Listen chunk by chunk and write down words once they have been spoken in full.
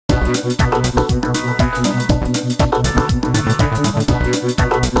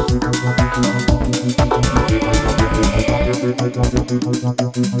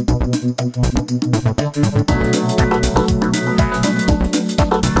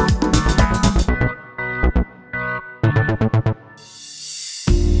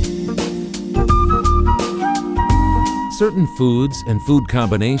Certain foods and food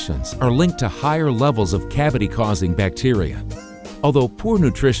combinations are linked to higher levels of cavity-causing bacteria. Although poor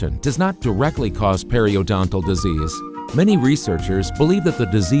nutrition does not directly cause periodontal disease, many researchers believe that the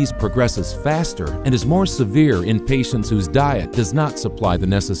disease progresses faster and is more severe in patients whose diet does not supply the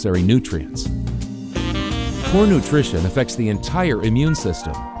necessary nutrients. Poor nutrition affects the entire immune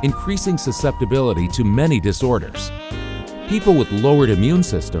system, increasing susceptibility to many disorders. People with lowered immune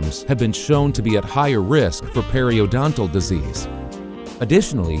systems have been shown to be at higher risk for periodontal disease.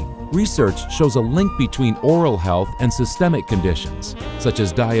 Additionally, research shows a link between oral health and systemic conditions, such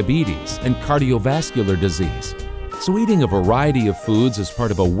as diabetes and cardiovascular disease. So eating a variety of foods as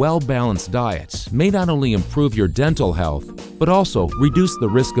part of a well-balanced diet may not only improve your dental health, but also reduce the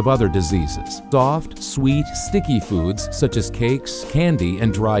risk of other diseases. Soft, sweet, sticky foods such as cakes, candy,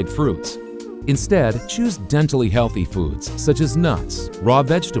 and dried fruits. Instead, choose dentally healthy foods such as nuts, raw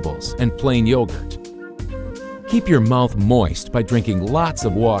vegetables, and plain yogurt. Keep your mouth moist by drinking lots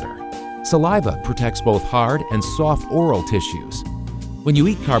of water. Saliva protects both hard and soft oral tissues. When you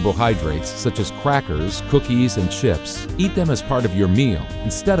eat carbohydrates such as crackers, cookies, and chips, eat them as part of your meal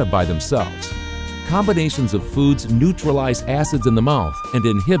instead of by themselves. Combinations of foods neutralize acids in the mouth and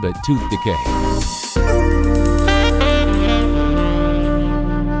inhibit tooth decay.